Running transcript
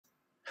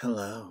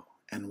Hello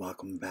and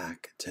welcome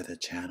back to the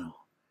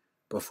channel.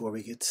 Before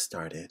we get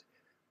started,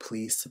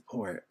 please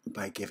support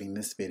by giving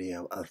this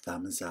video a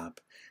thumbs up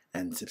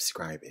and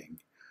subscribing.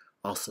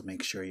 Also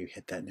make sure you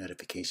hit that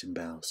notification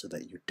bell so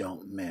that you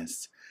don't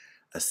miss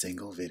a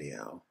single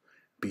video.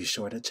 Be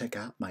sure to check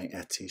out my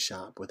Etsy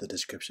shop with the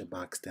description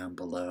box down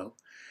below.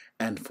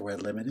 And for a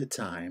limited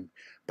time,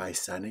 by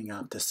signing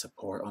up to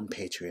support on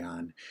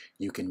Patreon,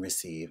 you can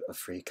receive a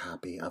free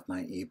copy of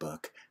my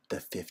ebook, The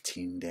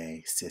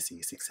 15-Day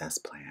Sissy Success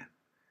Plan.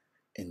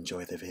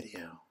 Enjoy the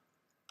video.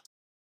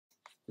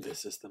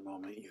 This is the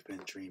moment you've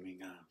been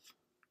dreaming of.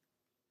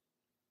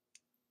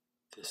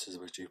 This is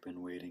what you've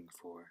been waiting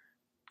for.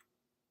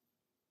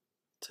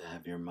 To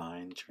have your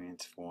mind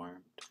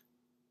transformed.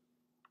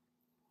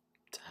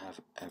 To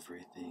have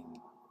everything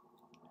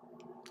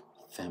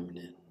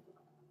feminine.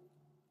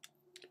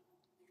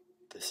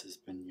 This has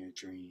been your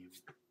dream.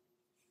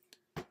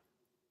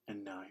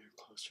 And now you're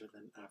closer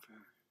than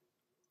ever.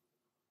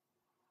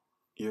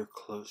 You're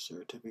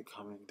closer to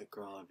becoming the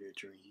girl of your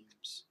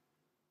dreams.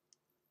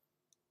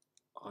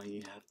 All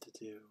you have to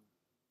do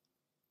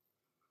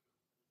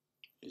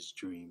is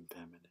dream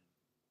feminine.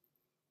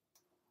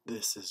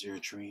 This is your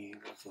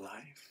dream of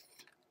life.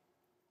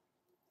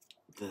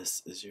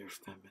 This is your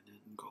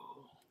feminine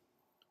goal.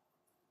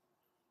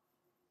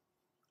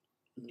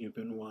 You've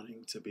been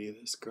wanting to be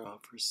this girl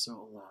for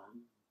so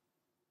long.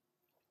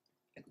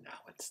 And now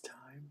it's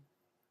time.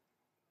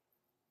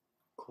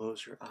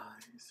 Close your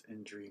eyes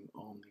and dream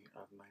only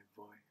of my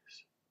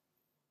voice.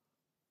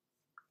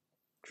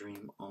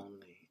 Dream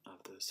only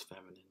of those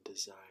feminine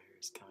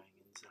desires coming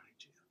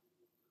inside you.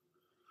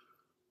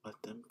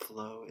 Let them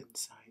flow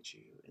inside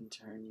you and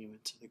turn you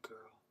into the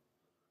girl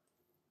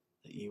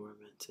that you were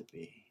meant to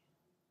be.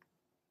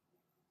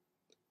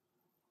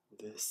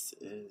 This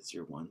is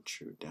your one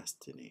true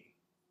destiny.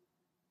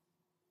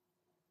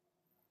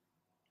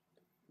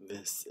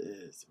 This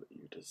is what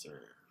you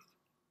deserve.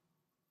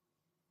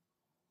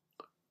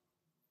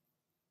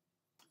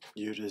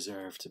 You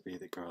deserve to be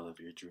the girl of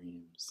your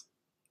dreams.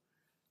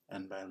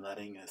 And by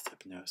letting this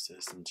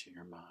hypnosis into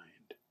your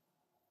mind,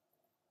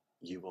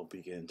 you will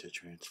begin to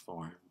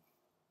transform.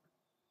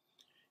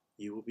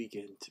 You will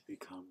begin to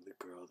become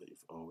the girl that you've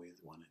always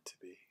wanted to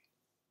be.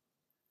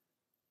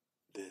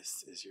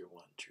 This is your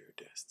one true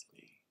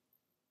destiny.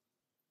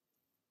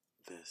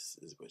 This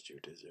is what you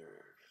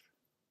deserve.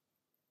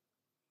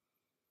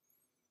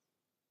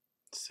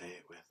 Say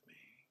it with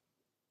me.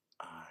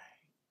 I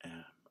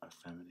am a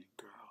feminine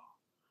girl.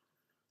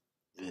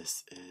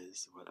 This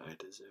is what I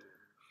deserve.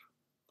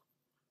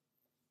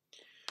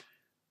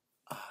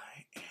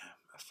 I am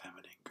a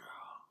feminine girl.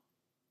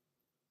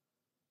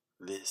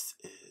 This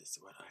is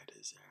what I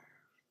deserve.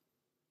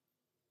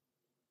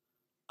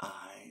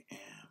 I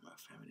am a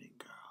feminine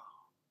girl.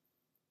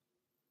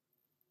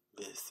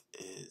 This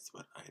is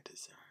what I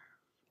deserve.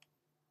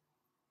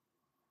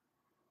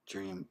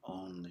 Dream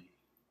only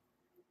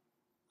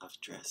of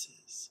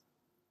dresses.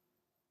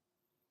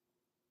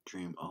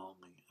 Dream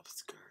only of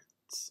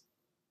skirts.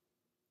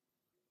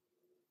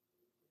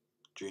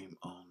 Dream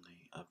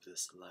only of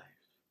this life.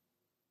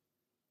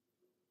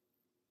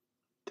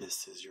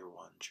 This is your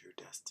one true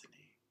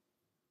destiny.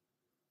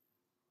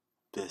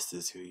 This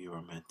is who you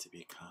are meant to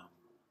become.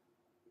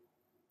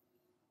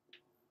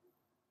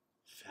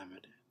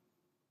 Feminine,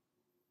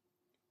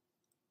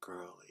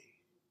 girly,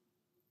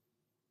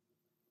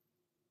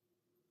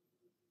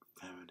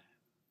 feminine,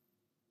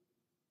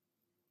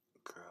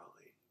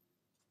 girly.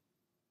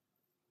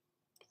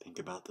 Think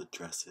about the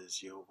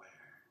dresses you'll wear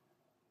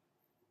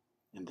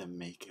and the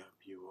makeup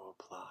you will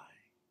apply.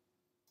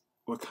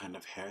 What kind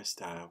of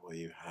hairstyle will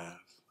you have?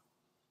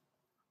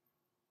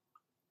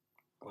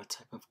 What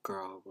type of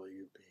girl will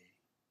you be?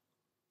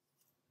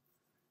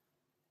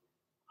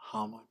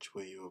 How much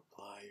will you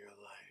apply your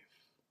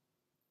life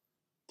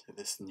to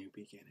this new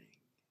beginning?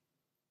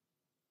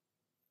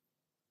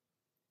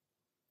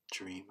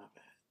 Dream of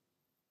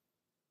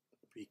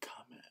it.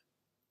 Become it.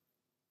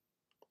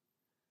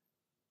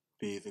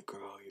 Be the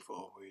girl you've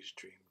always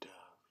dreamed of.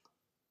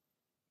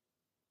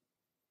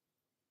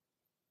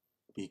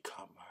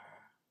 Become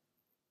her.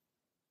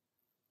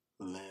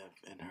 Live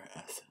in her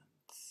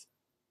essence.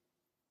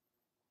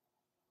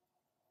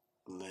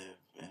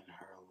 Live in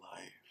her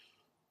life.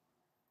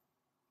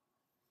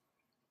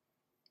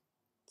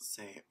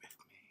 Say it with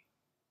me.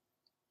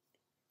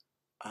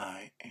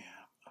 I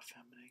am a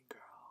feminine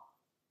girl.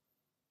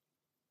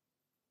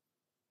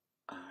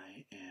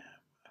 I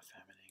am a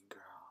feminine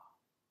girl.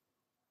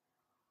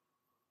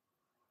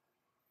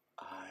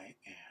 I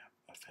am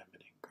a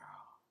feminine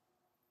girl.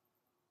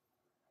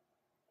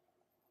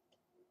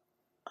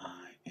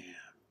 I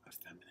am a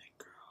feminine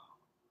girl.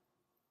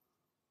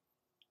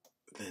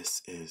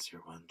 This is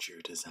your one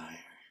true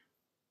desire.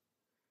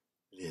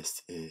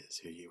 This is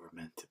who you were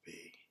meant to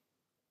be.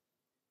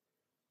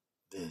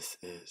 This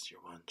is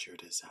your one true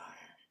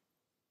desire.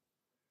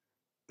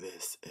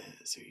 This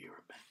is who you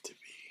were meant to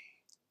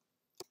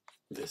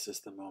be. This is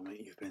the moment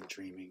you've been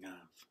dreaming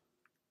of.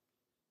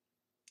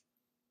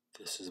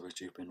 This is what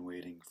you've been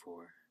waiting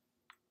for.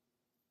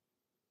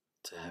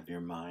 to have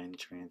your mind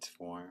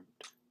transformed,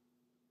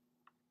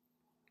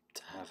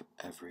 to have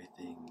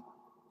everything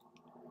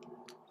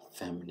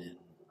feminine.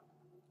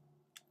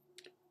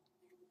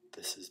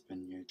 This has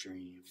been your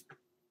dream,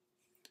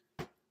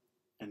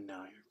 and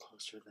now you're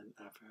closer than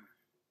ever.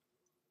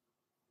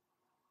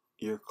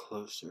 You're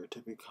closer to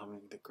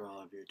becoming the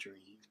girl of your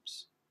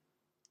dreams.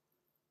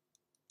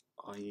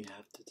 All you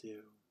have to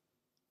do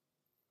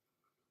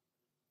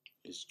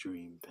is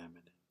dream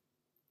feminine.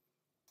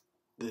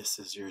 This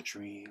is your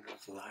dream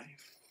of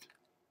life.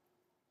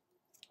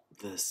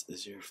 This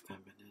is your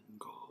feminine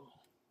goal.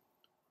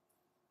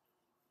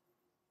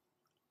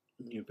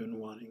 You've been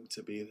wanting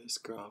to be this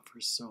girl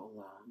for so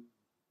long,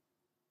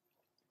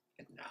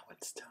 and now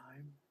it's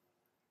time.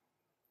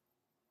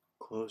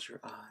 Close your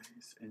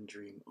eyes and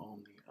dream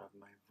only of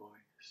my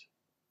voice.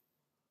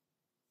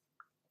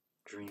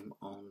 Dream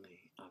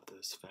only of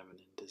those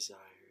feminine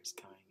desires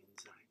coming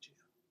inside you.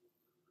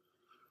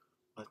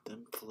 Let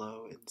them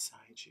flow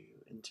inside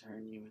you and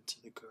turn you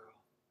into the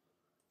girl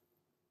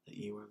that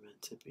you were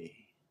meant to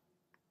be.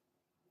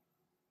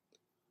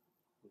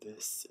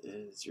 This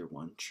is your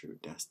one true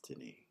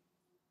destiny.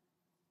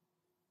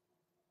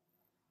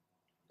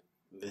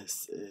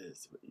 This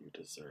is what you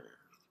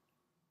deserve.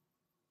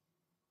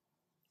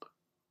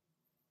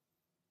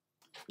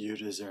 You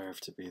deserve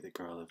to be the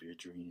girl of your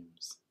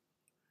dreams.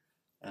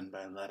 And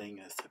by letting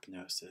this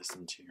hypnosis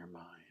into your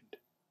mind,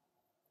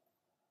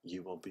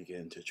 you will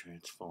begin to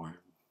transform.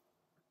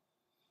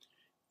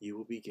 You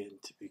will begin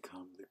to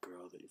become the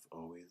girl that you've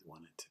always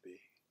wanted to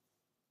be.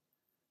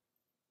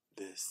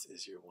 This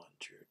is your one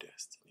true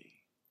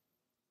destiny.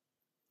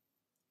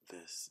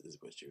 This is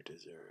what you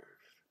deserve.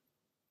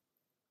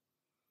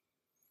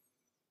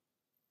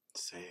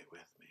 Say it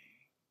with me.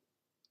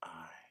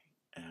 I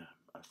am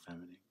a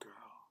feminine girl.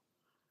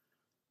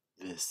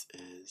 This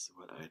is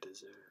what I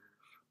deserve.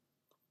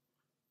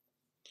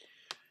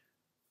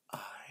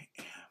 I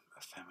am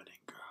a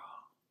feminine girl.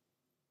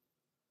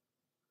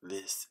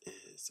 This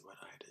is what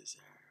I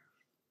deserve.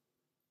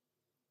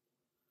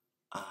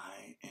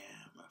 I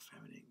am a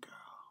feminine girl.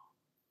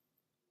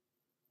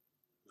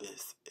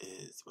 This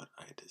is what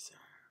I deserve.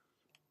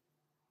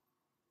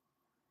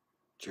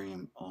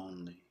 Dream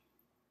only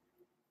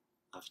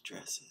of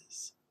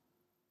dresses.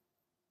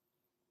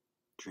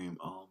 Dream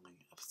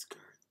only of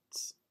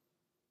skirts.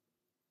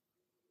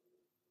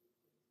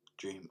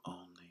 Dream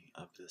only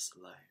of this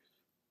life.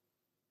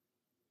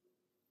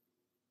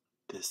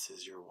 This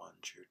is your one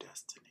true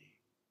destiny.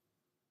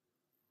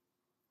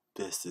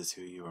 This is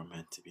who you are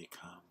meant to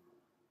become.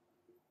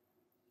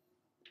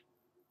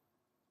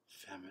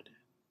 Feminine,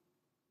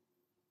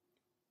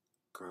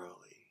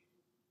 girly,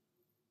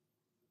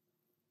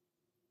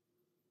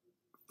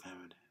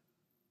 feminine,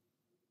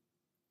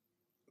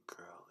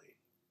 girly.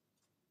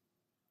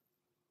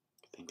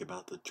 Think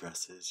about the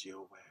dresses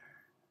you'll wear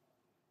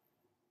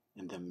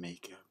and the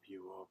makeup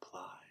you will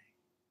apply.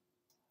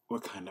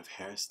 What kind of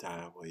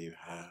hairstyle will you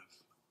have?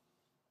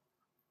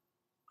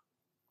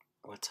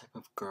 What type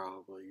of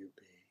girl will you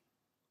be?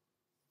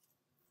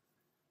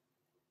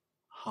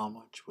 How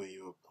much will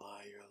you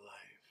apply your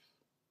life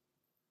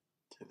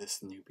to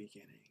this new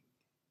beginning?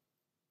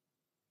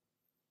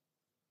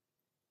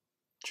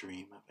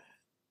 Dream of it.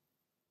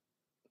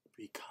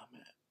 Become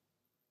it.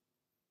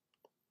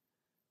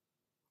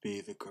 Be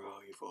the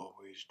girl you've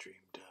always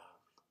dreamed of.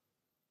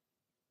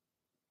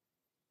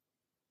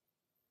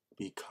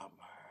 Become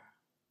her.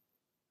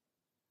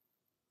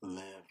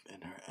 Live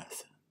in her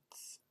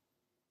essence.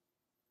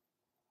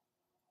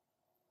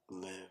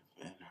 Live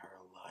in her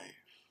life.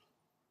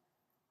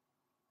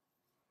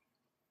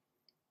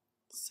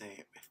 Say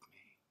it with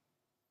me.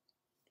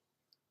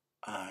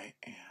 I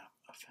am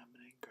a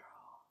feminine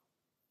girl.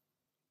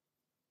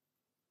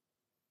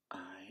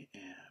 I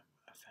am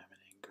a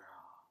feminine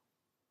girl.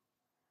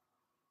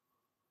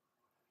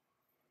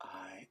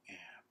 I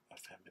am a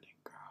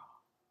feminine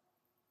girl.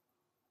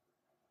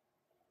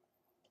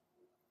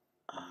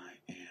 I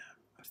am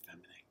a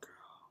feminine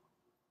girl.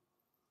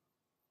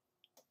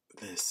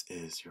 This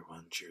is your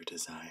one true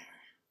desire.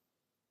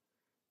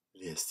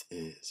 This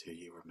is who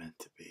you were meant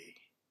to be.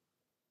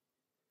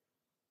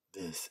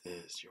 This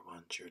is your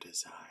one true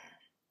desire.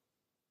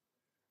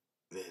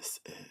 This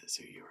is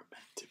who you were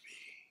meant